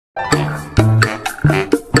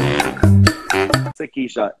Say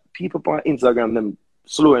Keisha, people on Instagram them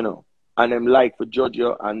slow enough and them like for judge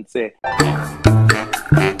you and say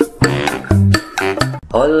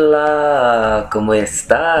Hola, ¿cómo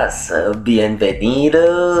estás?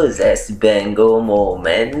 Bienvenidos, es Bengo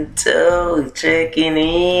Momento, checking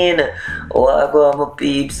in. Welcome, my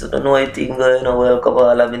peeps. I don't know anything going on. Welcome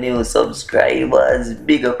all of my new subscribers.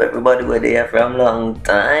 Big up everybody where they are from long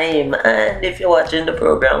time. And if you're watching the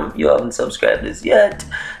program, you haven't subscribed this yet,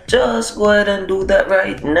 just go ahead and do that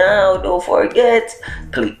right now. Don't forget,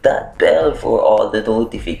 click that bell for all the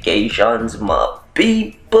notifications, my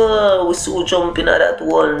people. We so jumping at that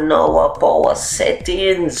one now. Our power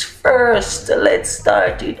settings first. Let's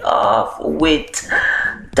start it off with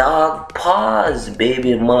Dog Paws,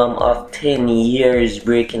 baby mom of 10 years,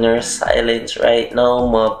 breaking her silence right now,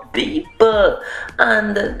 my people.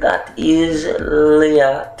 And that is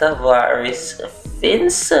Leah Tavares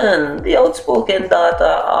Finson, the outspoken daughter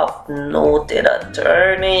of noted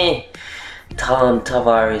attorney Tom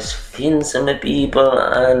Tavares Finson, my people.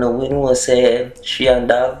 And we know say she and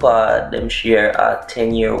Dog Pod them share a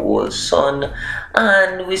 10-year-old son,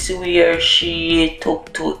 and we see where she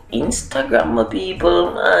took to Instagram, my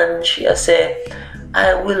people, and she say,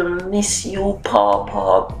 "I will miss you,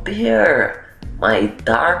 Papa Bear, my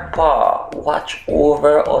dark paw, watch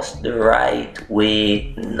over us the right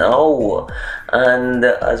way now." And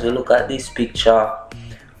as we look at this picture,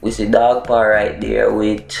 we see Dog Paw right there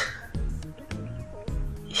with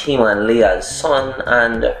him and Leah's son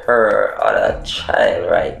and her other child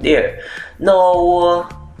right there. Now,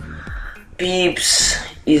 peeps,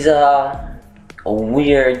 is a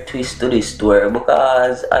weird twist to this story,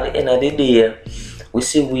 because at the end of the day, we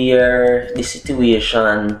see where the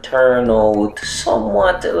situation turned out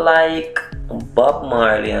somewhat like Bob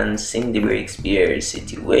Marley and Cindy Breakspears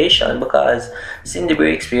situation, because Cindy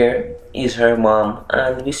Breakspear is her mom,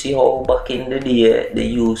 and we see how back in the day they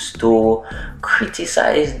used to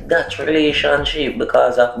criticize that relationship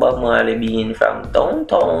because of Bob Marley being from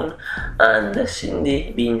downtown and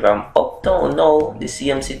Cindy being from uptown. Now the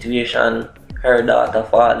same situation, her daughter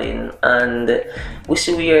falling, and we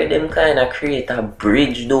see where them kind of create a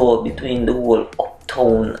bridge though between the whole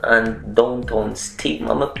uptown and downtown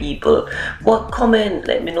stigma, my people. But comment,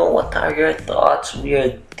 let me know what are your thoughts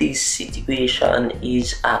where this situation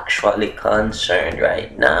is actually concerned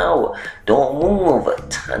right now. Don't move.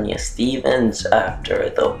 Tanya Stephens after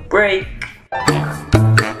the break.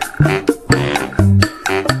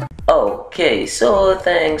 Okay, so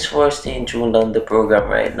thanks for staying tuned on the program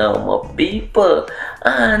right now, my people.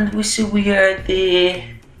 And we see where the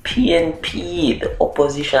PNP, the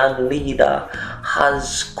opposition leader,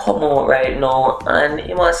 has come out right now, and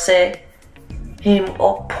he must say him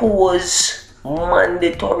oppose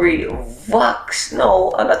mandatory vax.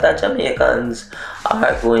 Now a lot of Jamaicans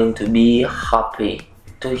are going to be happy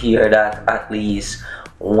to hear that at least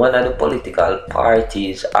one of the political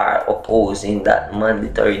parties are opposing that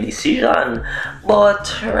mandatory decision.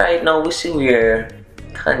 But right now we see where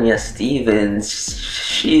Tanya Stephens,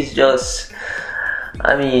 she's just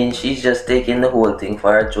taking the whole thing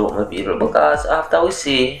for a joke, my people, because after we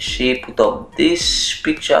see she put up this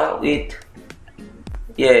picture with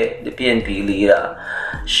the PNP leader,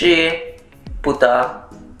 she put a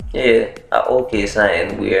okay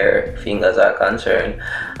sign where fingers are concerned.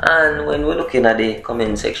 And when we're looking at the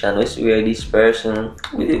comment section, we see where this person,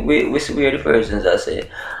 we see where the persons that say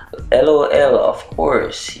LOL, of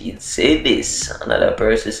course he'd say this. Another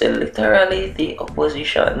person said literally the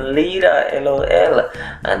opposition leader, LOL.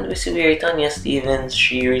 And we see where Tanya Stephens,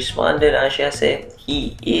 she responded and she said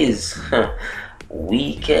he is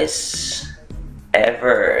weakest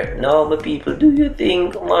ever. Now, my people, do you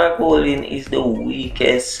think Mark Olin is the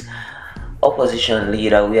weakest opposition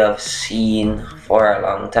leader we have seen for a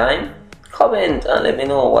long time? Comment and let me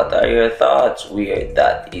know what are your thoughts where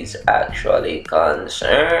that is actually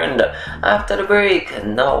concerned. After the break,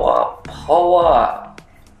 now our power.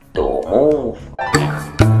 Don't move.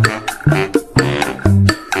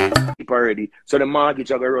 already. So the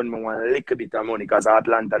mortgage are gonna run me one little bit of money because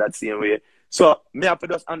Atlanta that same way. So me have to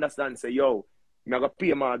just understand, say, yo, me have to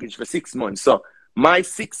pay a mortgage for 6 months. So my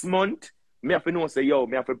 6 month, me have to know, say, yo,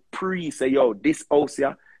 me have to say, yo, this house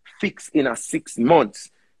here fix in a 6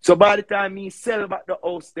 months. So by the time me sell back the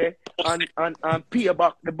house there and pay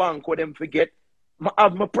back the bank what them forget, I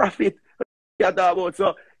have my profit.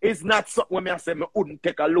 So it's not something when I say I wouldn't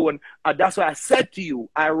take a loan. And that's why I said to you,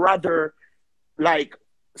 I rather like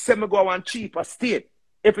say me go on cheaper state.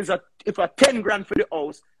 If a 10 grand for the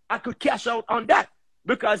house, I could cash out on that.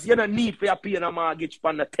 Because you don't need for paying a mortgage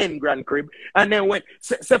on a 10 grand crib. And then when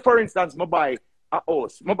say for instance, I buy a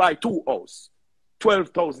house. I buy 2 houses.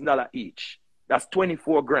 $12,000 each. That's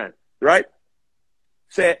 24 grand. Right?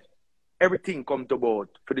 Say everything come to about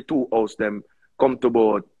for the 2 houses them come to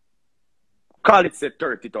about, call it say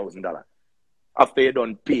 $30,000 after you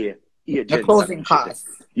don't pay agents. The closing costs.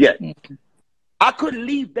 Yeah. I could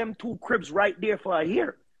leave them 2 cribs right there for a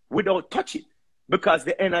year without touching, because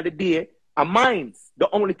the end of the day, a mine's the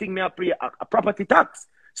only thing me I pay a property tax.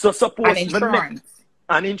 So suppose And insurance.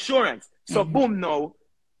 And insurance. So boom now,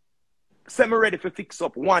 say me ready for fix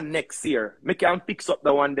up one next year. Me can fix up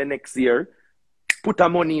the one the next year, put a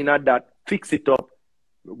money in at that, fix it up,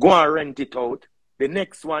 go and rent it out. The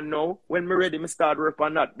next one now, when me ready, me start work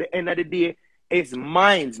on that. The end of the day is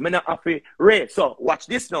mine. Me not have to raise. So watch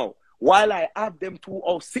this now. While I have them 2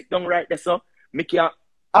 all sit down right there, so me can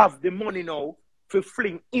have the money now for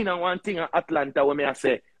fling in on one thing in Atlanta where me I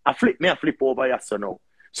say, I flip over here so now.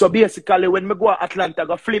 So basically when me go to Atlanta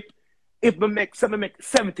go flip, if me make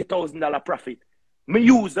 $70,000 profit, me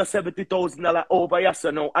use the $70,000 over here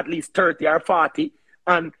so now at least 30 or 40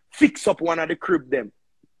 and fix up one of the crib them.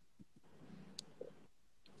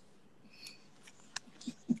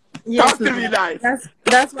 Yes, Talk to me nice.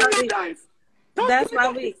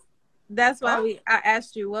 That's why I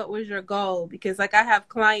asked you what was your goal, because like I have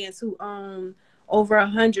clients who own over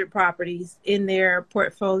 100 properties in their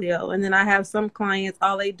portfolio, and then I have some clients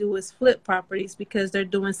all they do is flip properties because they're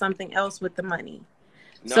doing something else with the money.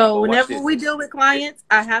 No, so whenever we deal with clients,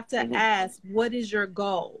 I have to ask, what is your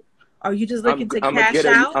goal? Are you just looking to cash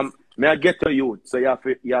out? May I get to you? So you have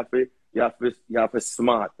to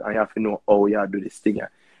smart and you have to know how you do this thing.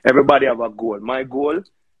 Everybody have a goal. My goal,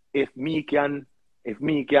 if me can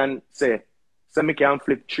say me can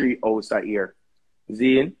flip 3 houses a year.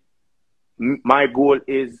 Zine, my goal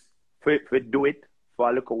is for do it for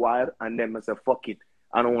a little while and then I say fuck it.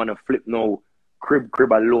 I don't want to flip no crib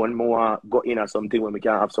alone. I want to go in or something where we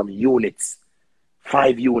can have some units.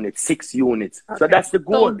 5 units, 6 units. Okay. So that's the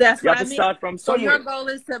goal. So that's you have to start from somewhere. So your goal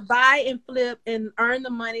is to buy and flip and earn the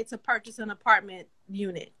money to purchase an apartment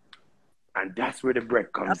unit. And that's where the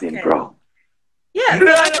bread comes in, bro. Yeah, so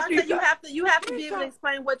that's why I said you have to be able to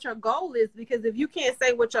explain what your goal is, because if you can't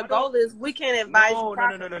say what your goal is, we can't advise you.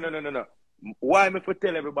 No. Why am I for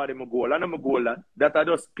tell everybody my goal? I know my goal that I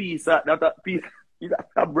just piece that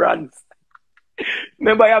of brands.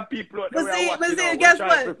 Remember, you have people out there. But see, guess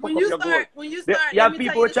what? When you start, you have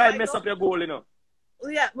people try to mess up your goal, you know.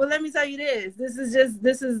 Yeah, well, let me tell you this.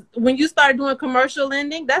 This is when you start doing commercial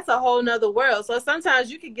lending, that's a whole nother world. So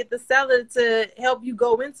sometimes you can get the seller to help you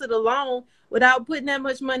go into the loan without putting that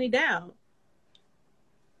much money down.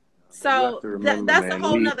 So that's a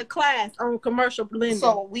whole nother class on commercial lending.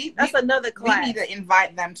 So that's another class. We need to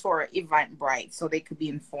invite them to our Eventbrite so they could be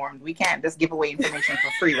informed. We can't just give away information for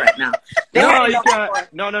free right now. No, you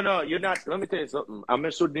can't. No, you're not. Let me tell you something. I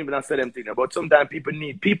shouldn't even say them things, but sometimes people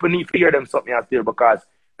need to hear them something out there, because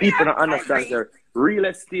people don't understand their real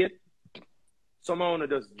estate. Someone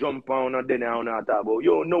just jump on and then I talk about,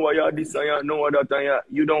 you know what you're this and you know what that and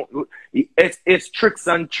you don't. It's tricks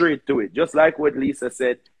and trade to it. Just like what Lisa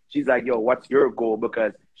said. She's like, yo, what's your goal?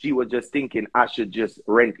 Because she was just thinking I should just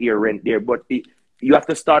rent here, rent there. But you have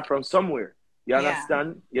to start from somewhere. You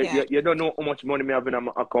understand? You don't know how much money I have in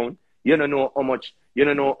my account. You don't know how much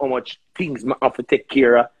things I have to take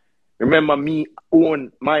care of. Remember, me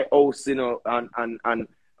own my house, you know, and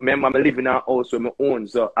remember I'm living in a house with my own.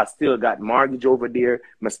 So I still got mortgage over there.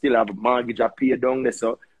 I still have a mortgage I pay down there.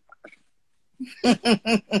 So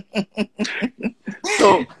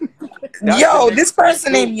yo, this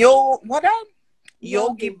person named what up?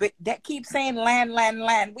 Yogi that keeps saying land.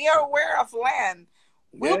 We are aware of land.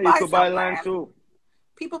 We'll buy land too.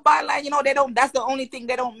 People buy land, you know, they don't. That's the only thing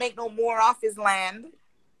they don't make no more off is land.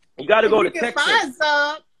 You gotta go to Texas.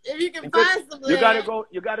 If you can find some land.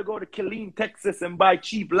 You gotta go to Killeen, Texas and buy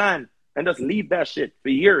cheap land and just leave that shit for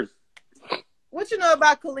years. What you know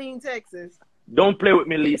about Killeen, Texas? Don't play with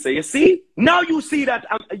me, Lisa. You see? Now you see that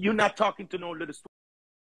you're not talking to no little story.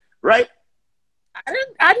 Right?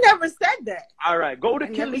 I never said that. All right. Go to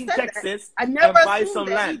Killeen, Texas and buy some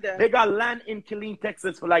land. Either. They got land in Killeen,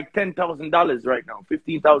 Texas for like $10,000 right now.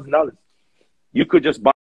 $15,000. You could just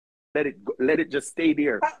buy, let it just stay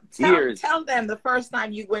there. Tell them the first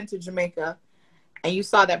time you went to Jamaica and you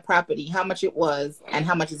saw that property, how much it was and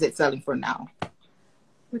how much is it selling for now?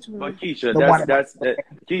 Which one? But Keisha, that's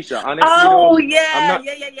Keisha. Honestly, yeah.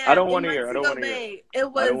 I don't want to hear. I don't want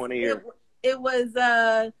to hear. It was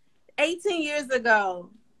 18 years ago.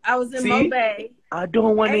 I was in Mobay. I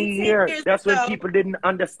don't want to hear. That's when people didn't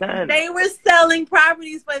understand. They were selling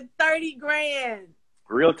properties for 30 grand.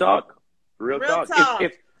 Real talk.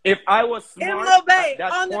 If I was smart in Mobay, at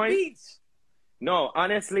that on point, the beach. No,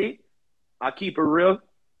 honestly, I keep it real.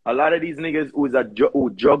 A lot of these niggas who's a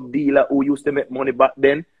drug dealer who used to make money back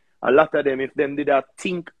then, a lot of them, if them did a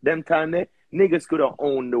think them time there, niggas could have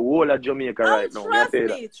owned the whole of Jamaica right now.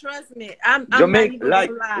 Trust me. I'm Jamaica, not like,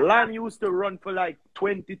 even gonna lie. land used to run for like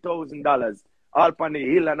 $20,000. All on the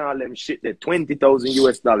hill and all them shit there,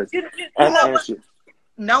 $20,000 US.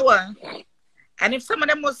 Noah. And if some of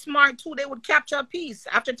them was smart too, they would capture a piece.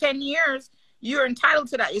 After 10 years, you're entitled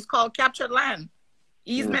to that. It's called captured land.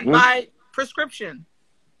 Easement by prescription.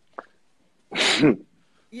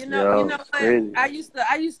 You know what? Crazy. I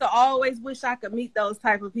used to always wish I could meet those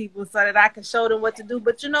type of people so that I could show them what to do.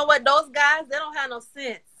 But you know what? Those guys, they don't have no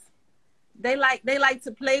sense. They like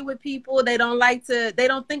to play with people. They don't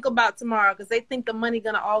think about tomorrow because they think the money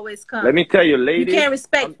gonna always come. Let me tell you, ladies. You can't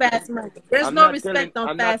respect fast money. There's no respect on fast money.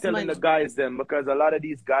 I'm not telling the guys them because a lot of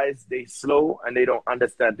these guys, they slow and they don't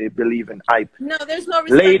understand. They believe in hype. No, there's no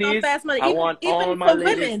respect on fast money. Even for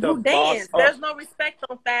women who dance, there's no respect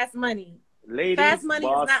on fast money. Ladies, fast money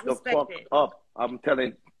is not respected. Up. I'm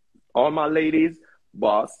telling all my ladies,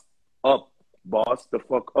 boss the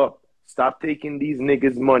fuck up. Stop taking these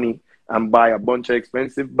niggas' money and buy a bunch of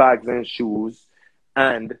expensive bags and shoes,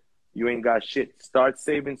 and you ain't got shit. Start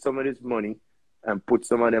saving some of this money and put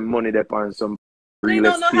some of them money there on some They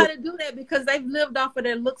don't know how to do that because they've lived off of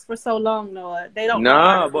their looks for so long, Noah. They don't.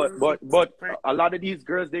 Nah, but a lot of these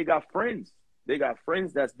girls, they got friends. They got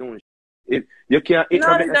friends that's doing shit. It make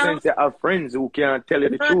sense to have friends who can tell you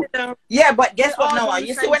the truth. Yeah, but guess what, Noah?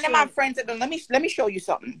 You see, when my friends said, let me show you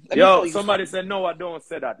something. Somebody said, Noah, don't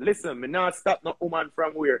say that. Listen, me not stop no woman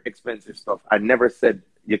from wear expensive stuff. I never said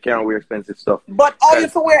you can't wear expensive stuff. But all you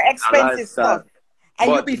to wear expensive stuff.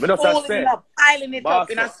 And you be folding it up, piling it up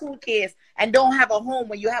in a suitcase, and don't have a home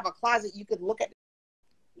when you have a closet you could look at.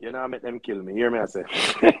 You know, I make them kill me. Hear me, I say.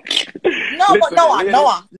 No, but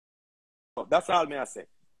Noah. That's all me I say.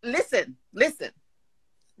 Listen.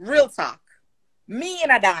 Real talk. Me in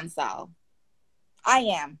a dancehall. I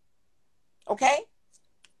am. Okay?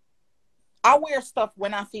 I wear stuff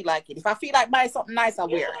when I feel like it. If I feel like buying something nice, I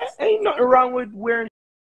wear it. Ain't nothing wrong with wearing.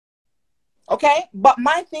 Okay? But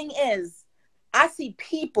my thing is, I see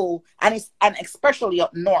people, and especially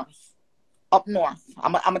up north. Up north.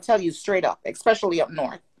 I'm going to tell you straight up. Especially up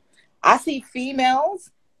north. I see females.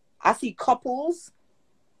 I see couples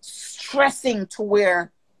stressing to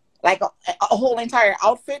wear like a whole entire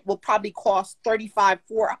outfit will probably cost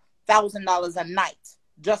 $35,000-$4,000 a night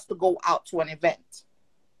just to go out to an event.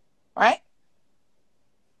 Right?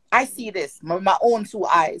 I see this with my own two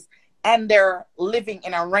eyes, and they're living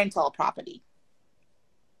in a rental property.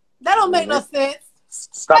 That don't make no sense.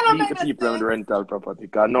 Stop beating people in the rental property.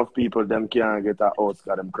 Because enough people them can't get a house,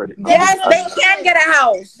 got them credit. Yes, they can get a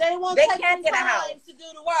house. They can get a house to do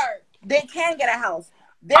the work. They can get a house.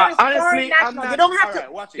 There is honestly, national. You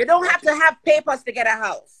don't have to have papers to get a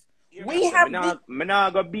house. We have. I'm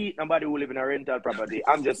not gonna beat nobody who live in a rental property.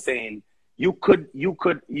 I'm just saying you could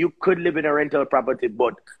live in a rental property,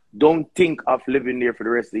 but don't think of living there for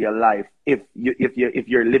the rest of your life if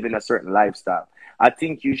you're living a certain lifestyle. I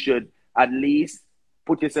think you should at least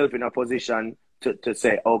put yourself in a position to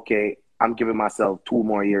say, okay, I'm giving myself 2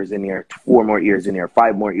 more years in here, 4 more years in here,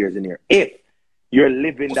 5 more years in here. If you're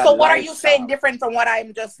living that So what lifestyle. Are you saying different from what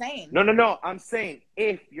I'm just saying? No. I'm saying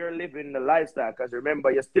if you're living the lifestyle, because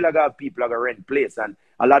remember, you still got people that rent place, and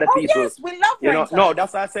a lot of people. Yes, we love rentals. No,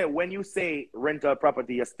 that's why I say when you say rental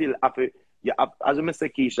property, you still have to. As I say,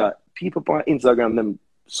 Keisha, people on Instagram them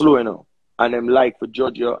slow enough, and them like to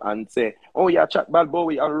judge you and say, "Oh yeah, chat bad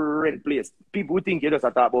boy, I rent place." People who think you just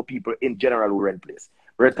talk about people in general who rent place.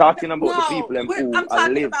 We're talking about the people who I'm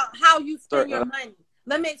talking about how you spend your money.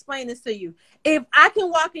 Let me explain this to you. If I can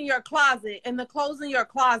walk in your closet and the clothes in your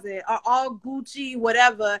closet are all Gucci,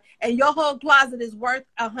 whatever, and your whole closet is worth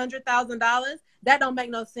 $100,000, that don't make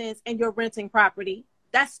no sense, and you're renting property.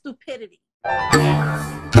 That's stupidity.